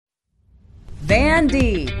Van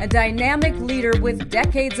D, a dynamic leader with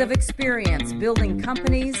decades of experience building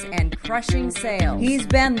companies and crushing sales. He's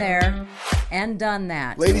been there and done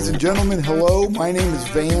that. Ladies and gentlemen, hello. My name is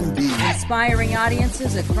Van D. Inspiring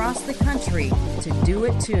audiences across the country to do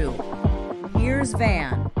it too. Here's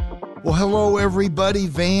Van. Well, hello, everybody.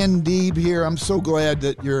 Van Deeb here. I'm so glad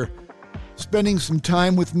that you're spending some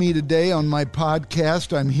time with me today on my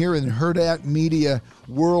podcast. I'm here in Hurrdat Media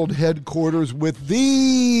World Headquarters with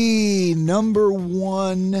the number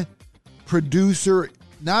one producer,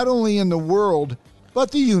 not only in the world, but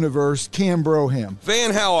the universe, Cam Broham.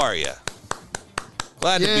 Van, how are you?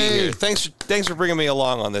 Glad to be here. Thanks for bringing me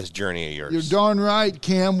along on this journey of yours. You're darn right,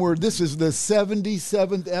 Cam. This is the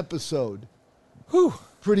 77th episode. Whew.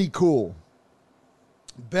 Pretty cool.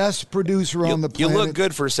 Best producer on the planet. You look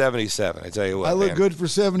good for 77, I tell you what. I look good for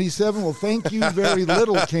 77. Well, thank you very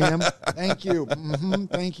little, Cam. Thank you.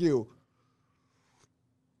 Thank you.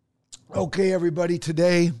 Okay, everybody,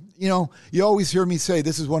 today, you always hear me say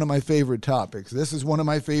this is one of my favorite topics. This is one of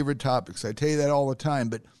my favorite topics. I tell you that all the time.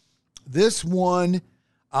 But this one,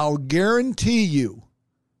 I'll guarantee you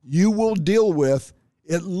will deal with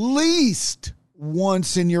at least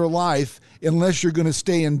once in your life, unless you're going to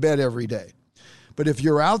stay in bed every day. But if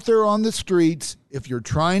you're out there on the streets, if you're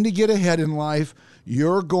trying to get ahead in life,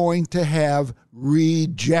 you're going to have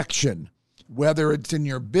rejection. Whether it's in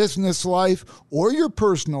your business life or your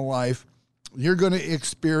personal life, you're going to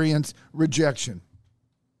experience rejection.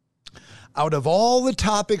 Out of all the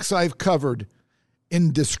topics I've covered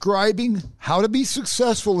in describing how to be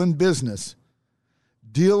successful in business,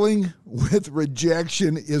 dealing with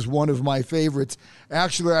rejection is one of my favorites.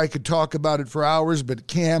 Actually, I could talk about it for hours, but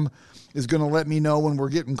Cam is going to let me know when we're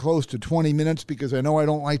getting close to 20 minutes because I know I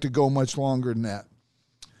don't like to go much longer than that.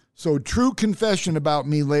 So, true confession about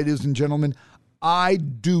me, ladies and gentlemen, I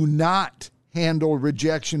do not handle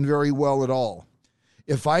rejection very well at all.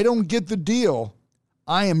 If I don't get the deal,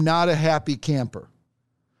 I am not a happy camper.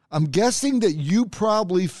 I'm guessing that you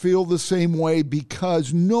probably feel the same way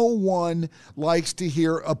because no one likes to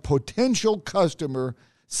hear a potential customer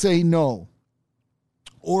say no.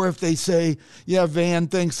 Or if they say, yeah, Van,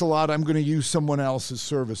 thanks a lot, I'm going to use someone else's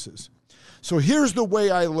services. So here's the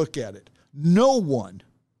way I look at it. No one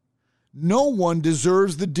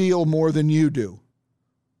deserves the deal more than you do.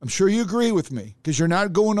 I'm sure you agree with me because you're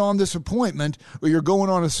not going on this appointment or you're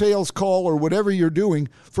going on a sales call or whatever you're doing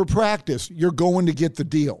for practice. You're going to get the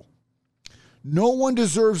deal. No one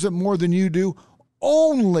deserves it more than you do,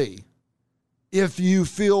 only if you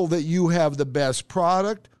feel that you have the best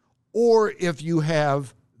product or if you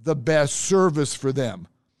have the best service for them.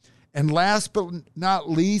 And last but not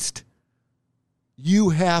least,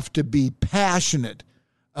 you have to be passionate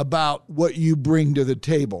about what you bring to the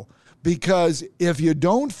table. Because if you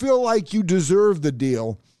don't feel like you deserve the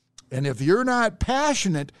deal, and if you're not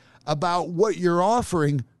passionate about what you're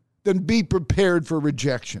offering, then be prepared for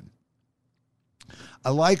rejection.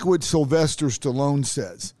 I like what Sylvester Stallone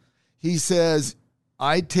says. He says,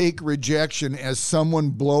 I take rejection as someone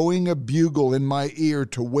blowing a bugle in my ear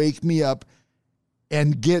to wake me up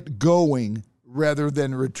and get going rather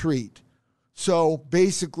than retreat. So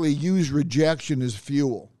basically use rejection as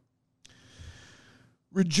fuel.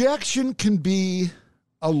 Rejection can be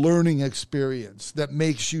a learning experience that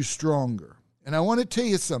makes you stronger. And I want to tell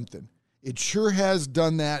you something. It sure has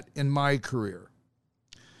done that in my career.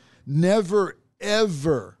 Never,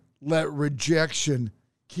 ever let rejection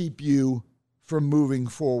keep you from moving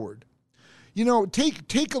forward.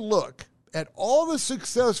 Take a look at all the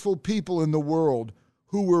successful people in the world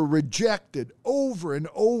who were rejected over and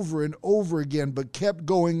over and over again, but kept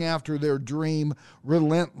going after their dream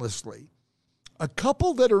relentlessly. A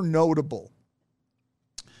couple that are notable.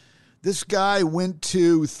 This guy went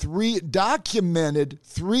to documented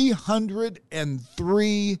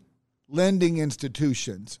 303 lending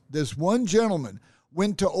institutions. This one gentleman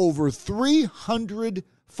went to over 300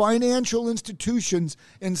 financial institutions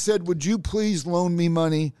and said, would you please loan me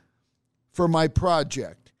money for my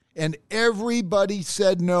project? And everybody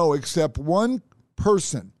said no except one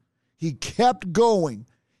person. He kept going.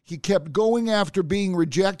 He kept going after being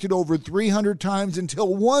rejected over 300 times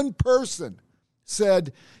until one person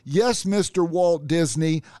said, yes, Mr. Walt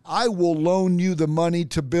Disney, I will loan you the money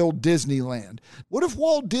to build Disneyland. What if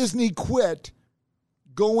Walt Disney quit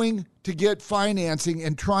going to get financing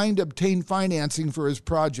and trying to obtain financing for his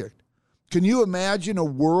project? Can you imagine a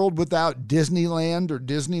world without Disneyland or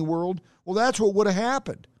Disney World? Well, that's what would have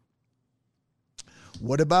happened.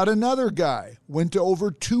 What about another guy? Went to over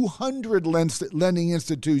 200 lending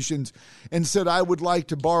institutions and said, I would like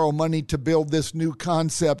to borrow money to build this new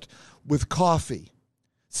concept with coffee,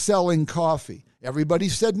 selling coffee. Everybody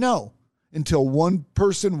said no. until one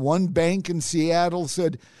person, one bank in Seattle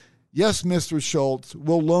said, yes, Mr. Schultz,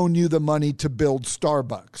 we'll loan you the money to build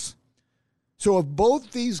Starbucks. So if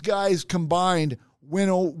both these guys combined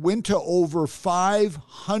went to over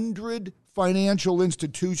 500 financial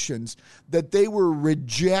institutions that they were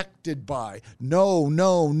rejected by,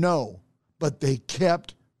 no, but they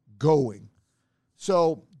kept going.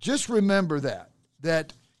 So just remember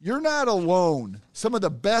that you're not alone. Some of the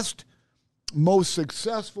best, most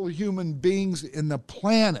successful human beings in the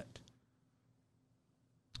planet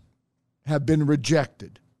have been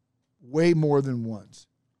rejected way more than once.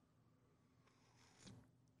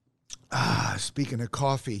 Speaking of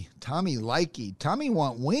coffee, Tommy likey. Tommy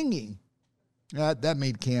want winging. That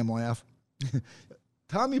made Cam laugh.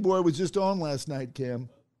 Tommy boy was just on last night, Cam.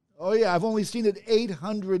 Oh, yeah, I've only seen it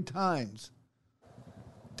 800 times.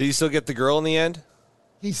 Did he still get the girl in the end?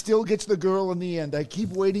 He still gets the girl in the end. I keep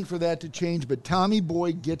waiting for that to change, but Tommy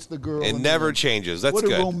boy gets the girl. It never changes. That's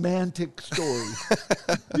good. What a romantic story.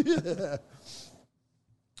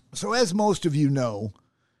 So as most of you know,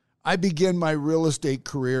 I began my real estate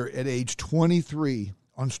career at age 23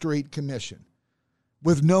 on straight commission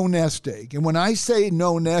with no nest egg. And when I say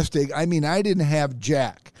no nest egg, I mean I didn't have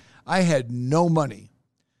jack. I had no money.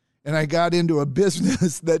 And I got into a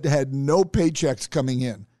business that had no paychecks coming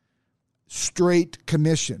in. Straight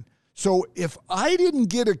commission. So if I didn't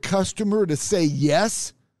get a customer to say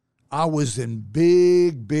yes, I was in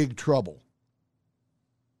big trouble.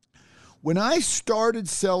 When I started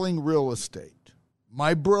selling real estate,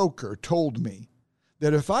 my broker told me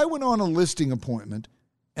that if I went on a listing appointment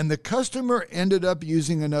and the customer ended up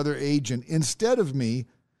using another agent instead of me,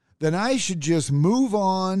 then I should just move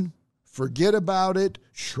on, forget about it,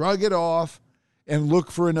 shrug it off, and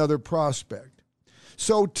look for another prospect.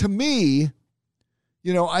 So to me,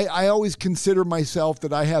 you know, I always consider myself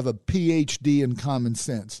that I have a PhD in common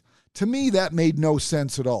sense. To me, that made no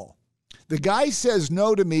sense at all. The guy says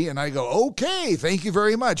no to me, and I go, okay, thank you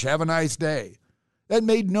very much. Have a nice day. That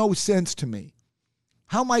made no sense to me.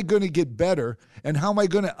 How am I going to get better, and how am I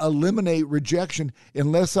going to eliminate rejection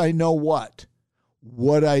unless I know what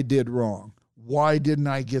I did wrong? Why didn't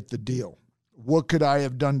I get the deal? What could I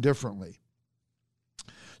have done differently?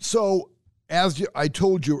 So, as I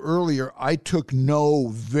told you earlier, I took no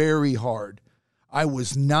very hard. I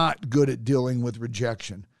was not good at dealing with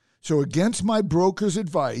rejection. So against my broker's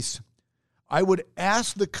advice, I would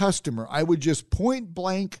ask the customer, I would just point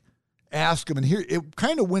blank ask him, and here it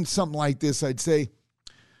kind of went something like this. I'd say,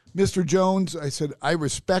 Mr. Jones, I said, I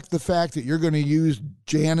respect the fact that you're going to use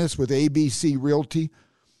Janice with ABC Realty,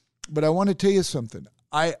 but I want to tell you something.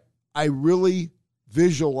 I really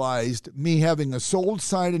visualized me having a sold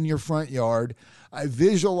sign in your front yard. I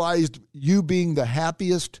visualized you being the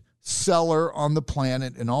happiest seller on the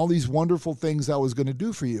planet and all these wonderful things I was going to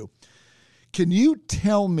do for you. Can you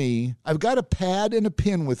tell me, I've got a pad and a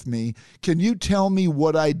pen with me. Can you tell me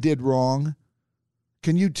what I did wrong?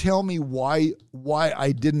 Can you tell me why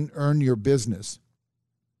I didn't earn your business?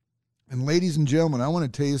 And ladies and gentlemen, I want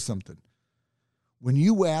to tell you something. When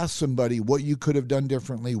you ask somebody what you could have done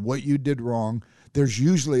differently, what you did wrong, there's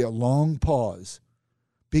usually a long pause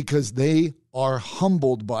because they are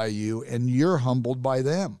humbled by you and you're humbled by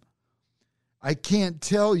them. I can't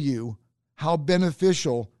tell you how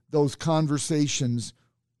beneficial those conversations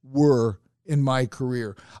were in my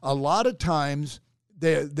career. A lot of times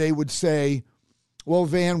they would say, well,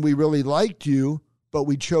 Van, we really liked you, but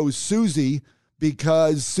we chose Susie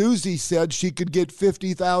because Susie said she could get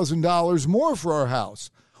 $50,000 more for our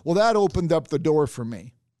house. Well, that opened up the door for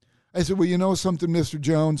me. I said, well, you know something, Mr.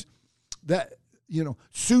 Jones, that, you know,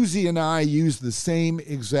 Susie and I use the same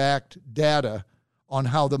exact data on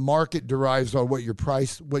how the market derives on what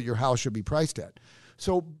your house should be priced at.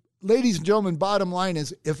 So, ladies and gentlemen, bottom line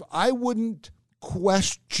is, if I wouldn't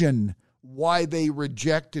question why they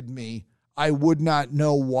rejected me, I would not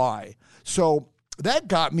know why. So that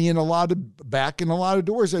got me back in a lot of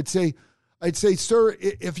doors. I'd say, sir,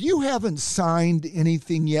 if you haven't signed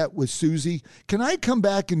anything yet with Susie, can I come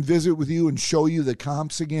back and visit with you and show you the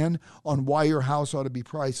comps again on why your house ought to be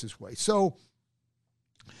priced this way? So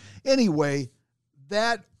anyway,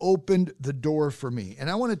 that opened the door for me. And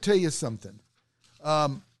I want to tell you something.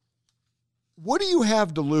 What do you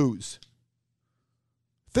have to lose?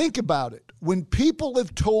 Think about it. When people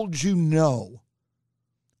have told you no,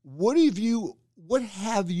 what have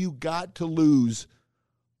you got to lose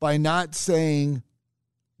by not saying,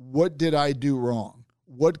 what did I do wrong?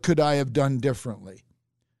 What could I have done differently?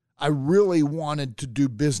 I really wanted to do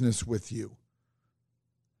business with you.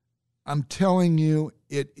 I'm telling you,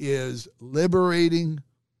 it is liberating,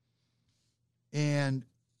 and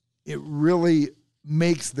it really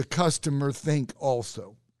makes the customer think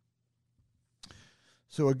also.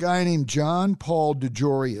 So a guy named John Paul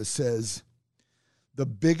DeJoria says, the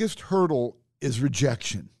biggest hurdle is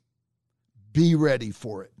rejection. Be ready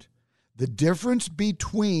for it. The difference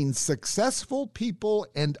between successful people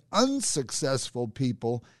and unsuccessful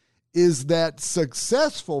people is that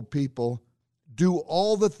successful people do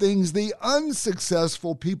all the things the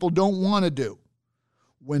unsuccessful people don't want to do.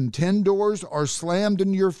 When 10 doors are slammed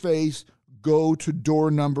in your face, go to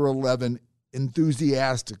door number 11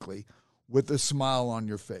 enthusiastically with a smile on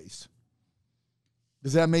your face.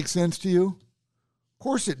 Does that make sense to you? Of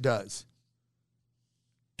course it does.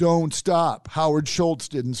 Don't stop. Howard Schultz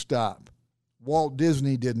didn't stop. Walt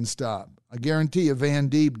Disney didn't stop. I guarantee you Van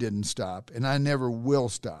Diep didn't stop, and I never will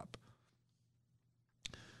stop.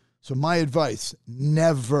 So my advice,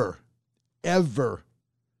 never, ever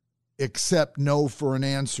accept no for an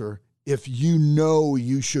answer if you know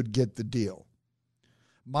you should get the deal.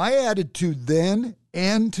 My attitude then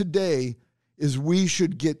and today is we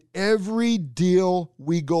should get every deal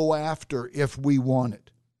we go after if we want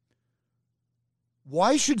it.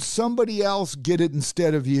 Why should somebody else get it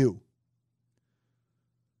instead of you?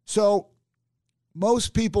 So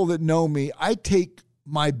most people that know me, I take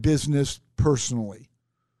my business personally,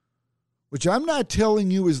 which I'm not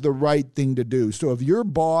telling you is the right thing to do. So if your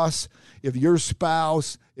boss, if your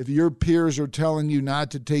spouse, if your peers are telling you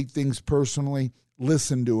not to take things personally,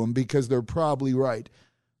 listen to them because they're probably right.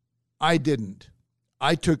 I didn't.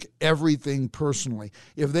 I took everything personally.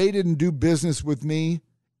 If they didn't do business with me,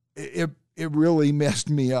 it really messed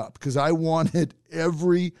me up because I wanted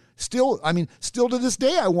still to this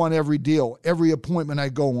day, I want every deal, every appointment I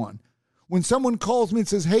go on. When someone calls me and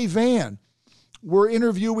says, hey, Van, we're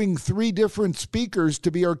interviewing 3 different speakers to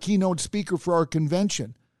be our keynote speaker for our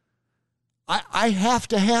convention. I have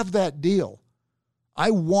to have that deal. I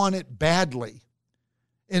want it badly.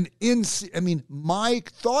 And my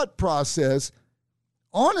thought process,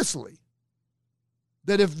 honestly,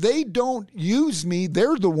 that if they don't use me,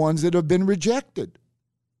 they're the ones that have been rejected.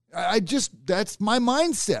 That's my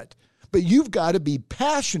mindset. But you've got to be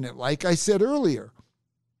passionate, like I said earlier.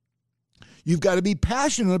 You've got to be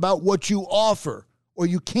passionate about what you offer, or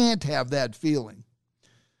you can't have that feeling.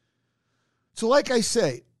 So like I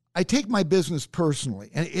say, I take my business personally,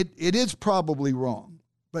 and it is probably wrong,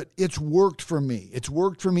 but it's worked for me. It's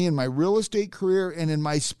worked for me in my real estate career and in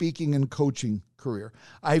my speaking and coaching career.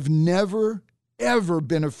 I've never, ever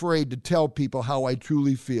been afraid to tell people how I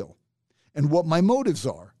truly feel and what my motives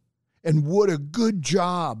are and what a good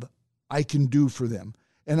job I can do for them.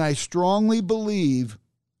 And I strongly believe,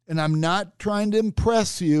 and I'm not trying to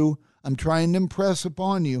impress you, I'm trying to impress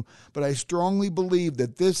upon you, but I strongly believe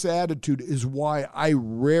that this attitude is why I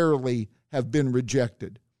rarely have been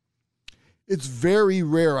rejected. It's very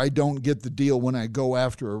rare I don't get the deal when I go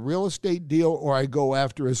after a real estate deal or I go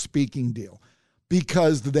after a speaking deal,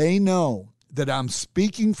 because they know that I'm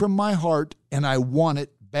speaking from my heart and I want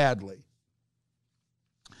it badly.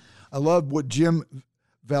 I love what Jim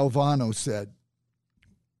Valvano said,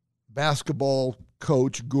 basketball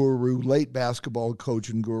coach, guru, late basketball coach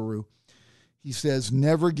and guru. He says,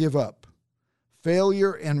 never give up.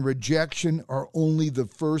 Failure and rejection are only the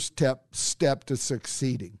first step to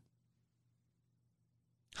succeeding.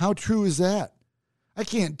 How true is that? I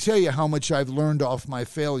can't tell you how much I've learned off my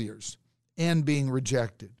failures and being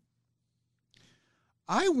rejected.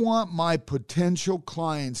 I want my potential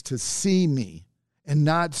clients to see me and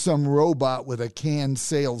not some robot with a canned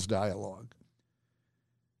sales dialogue.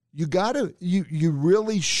 You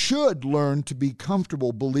really should learn to be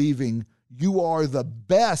comfortable believing you are the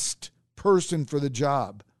best person for the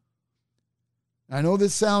job. I know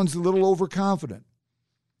this sounds a little overconfident,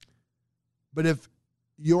 but if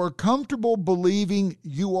you're comfortable believing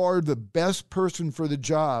you are the best person for the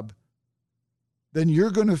job, then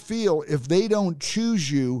you're going to feel if they don't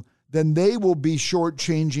choose you, then they will be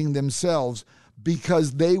shortchanging themselves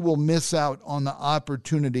because they will miss out on the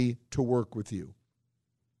opportunity to work with you.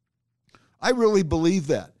 I really believe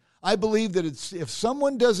that. I believe that if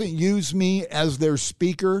someone doesn't use me as their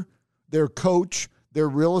speaker, their coach, their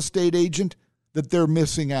real estate agent, that they're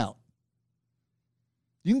missing out.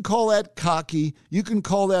 You can call that cocky. You can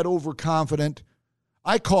call that overconfident.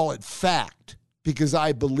 I call it fact because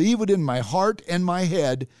I believe it in my heart and my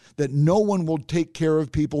head that no one will take care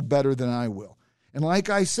of people better than I will. And like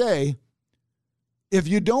I say, if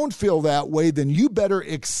you don't feel that way, then you better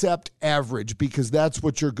accept average because that's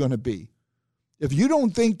what you're going to be. If you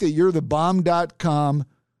don't think that you're the bomb.com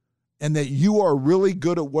and that you are really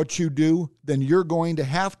good at what you do, then you're going to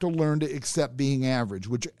have to learn to accept being average,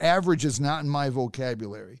 which average is not in my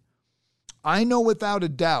vocabulary. I know without a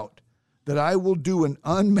doubt that I will do an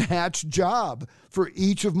unmatched job for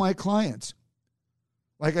each of my clients.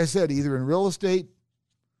 Like I said, either in real estate,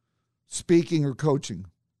 speaking, or coaching.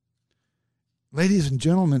 Ladies and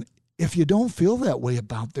gentlemen, if you don't feel that way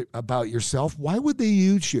about yourself, why would they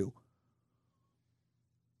use you?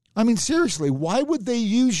 I mean, seriously, why would they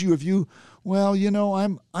use you if you, well, you know,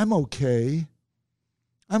 I'm okay.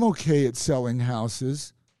 I'm okay at selling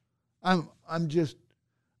houses. I'm just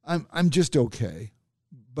okay.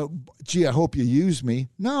 But gee, I hope you use me.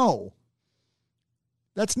 No.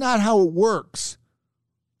 That's not how it works.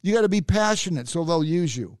 You got to be passionate so they'll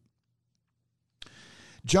use you.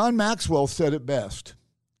 John Maxwell said it best.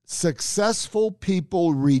 Successful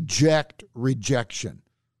people reject rejection.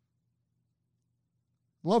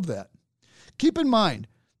 Love that. Keep in mind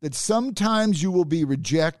that sometimes you will be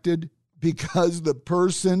rejected because the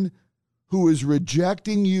person who is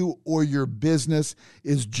rejecting you or your business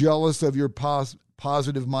is jealous of your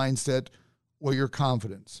positive mindset or your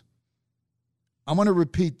confidence. I'm going to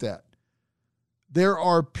repeat that. There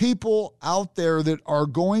are people out there that are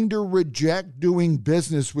going to reject doing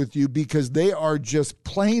business with you because they are just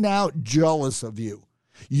plain out jealous of you.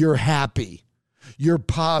 You're happy. You're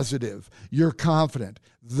positive. You're confident.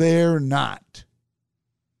 They're not.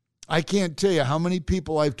 I can't tell you how many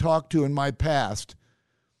people I've talked to in my past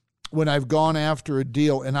when I've gone after a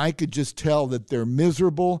deal and I could just tell that they're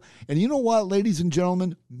miserable. And you know what, ladies and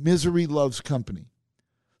gentlemen? Misery loves company.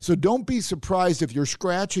 So don't be surprised if you're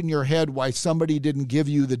scratching your head why somebody didn't give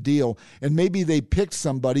you the deal, and maybe they picked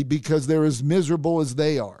somebody because they're as miserable as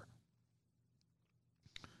they are.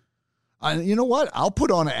 You know what? I'll put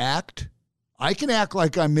on an act. I can act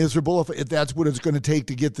like I'm miserable if that's what it's going to take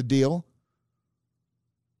to get the deal.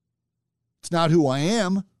 It's not who I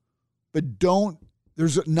am, but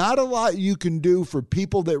there's not a lot you can do for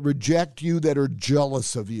people that reject you that are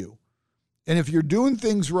jealous of you. And if you're doing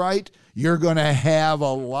things right, you're going to have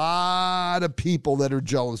a lot of people that are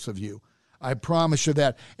jealous of you. I promise you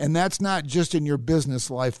that. And that's not just in your business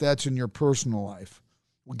life, that's in your personal life.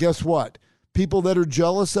 Well, guess what? People that are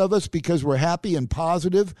jealous of us because we're happy and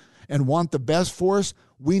positive and want the best for us,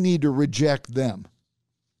 we need to reject them.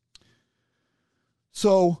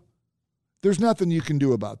 So there's nothing you can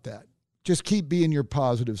do about that. Just keep being your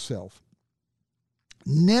positive self.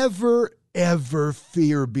 Never, ever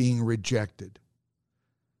fear being rejected.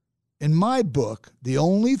 In my book, the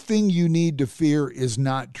only thing you need to fear is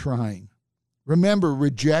not trying. Remember,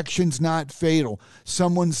 rejection's not fatal.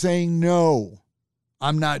 Someone saying, no,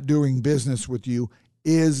 I'm not doing business with you,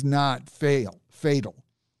 is not fatal.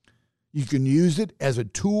 You can use it as a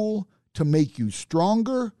tool to make you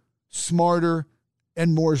stronger, smarter,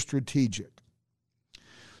 and more strategic.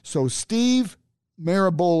 So Steve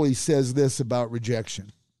Maraboli says this about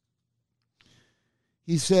rejection.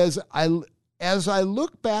 He says, as I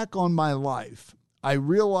look back on my life, I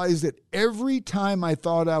realized that every time I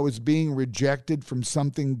thought I was being rejected from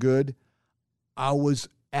something good, I was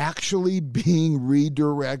actually being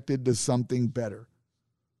redirected to something better.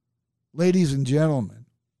 Ladies and gentlemen,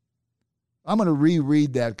 I'm going to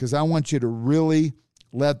reread that because I want you to really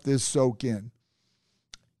let this soak in.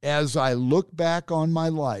 As I look back on my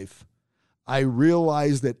life, I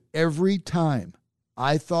realized that every time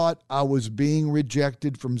I thought I was being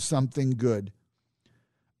rejected from something good,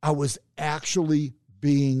 I was actually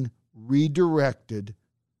being redirected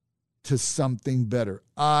to something better.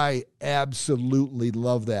 I absolutely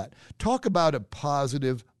love that. Talk about a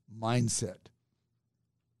positive mindset.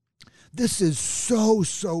 This is so,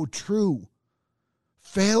 so true.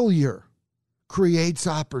 Failure creates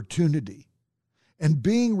opportunity. And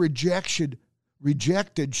being rejected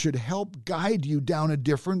should help guide you down a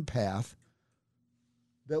different path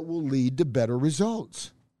that will lead to better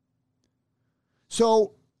results.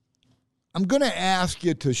 So I'm going to ask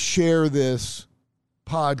you to share this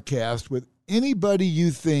podcast with anybody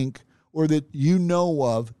you think or that you know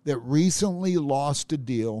of that recently lost a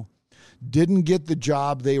deal, didn't get the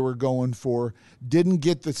job they were going for, didn't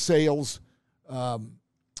get the sales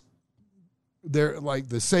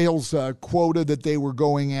the sales quota that they were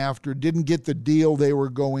going after, didn't get the deal they were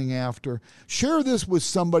going after. Share this with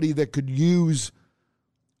somebody that could use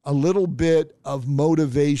a little bit of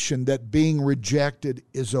motivation that being rejected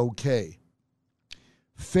is okay.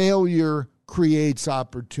 Failure creates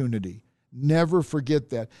opportunity. Never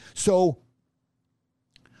forget that. So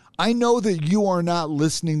I know that you are not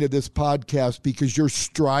listening to this podcast because you're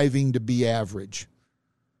striving to be average.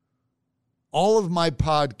 All of my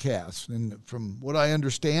podcasts, and from what I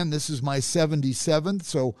understand, this is my 77th,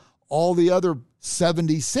 so all the other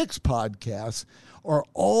 76 podcasts are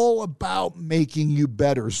all about making you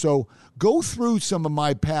better. So go through some of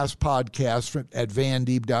my past podcasts at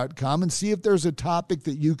vandeeb.com and see if there's a topic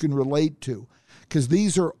that you can relate to, because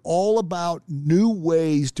these are all about new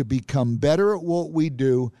ways to become better at what we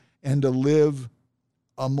do and to live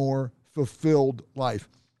a more fulfilled life.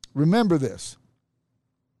 Remember this.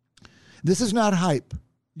 This is not hype.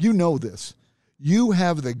 You know this. You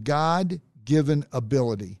have the God-given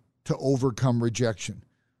ability to overcome rejection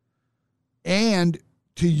and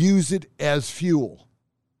to use it as fuel.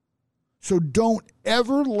 So don't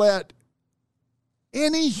ever let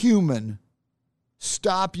any human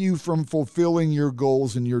stop you from fulfilling your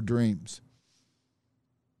goals and your dreams.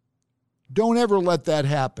 Don't ever let that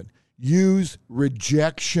happen. Use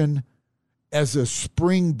rejection as a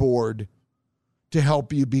springboard to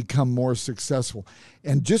help you become more successful.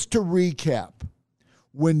 And just to recap,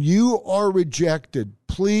 when you are rejected,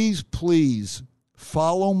 please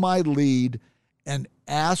follow my lead and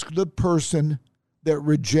ask the person that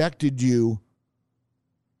rejected you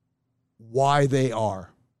why they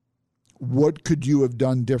are. What could you have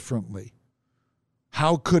done differently?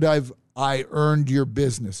 How could I earned your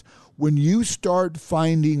business? When you start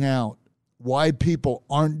finding out why people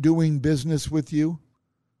aren't doing business with you,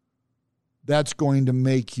 that's going to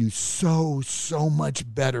make you so much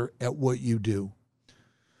better at what you do.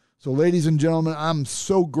 So, ladies and gentlemen, I'm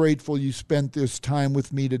so grateful you spent this time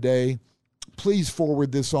with me today. Please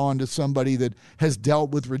forward this on to somebody that has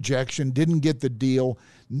dealt with rejection, didn't get the deal,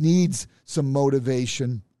 needs some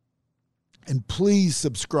motivation. And please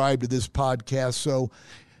subscribe to this podcast so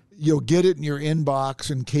you'll get it in your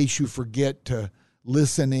inbox in case you forget to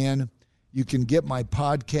listen in. You can get my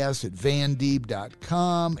podcast at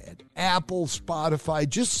vandeeb.com, at Apple, Spotify.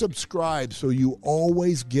 Just subscribe so you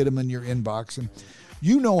always get them in your inbox. And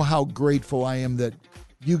you know how grateful I am that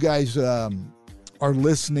you guys are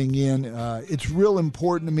listening in. It's real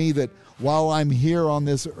important to me that while I'm here on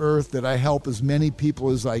this earth, that I help as many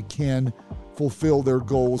people as I can fulfill their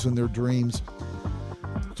goals and their dreams.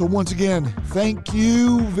 So once again, thank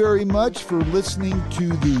you very much for listening to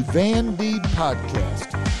the Van Deeb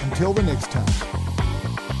Podcast. Until the next time.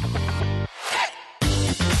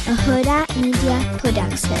 A Huda Media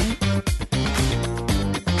Production.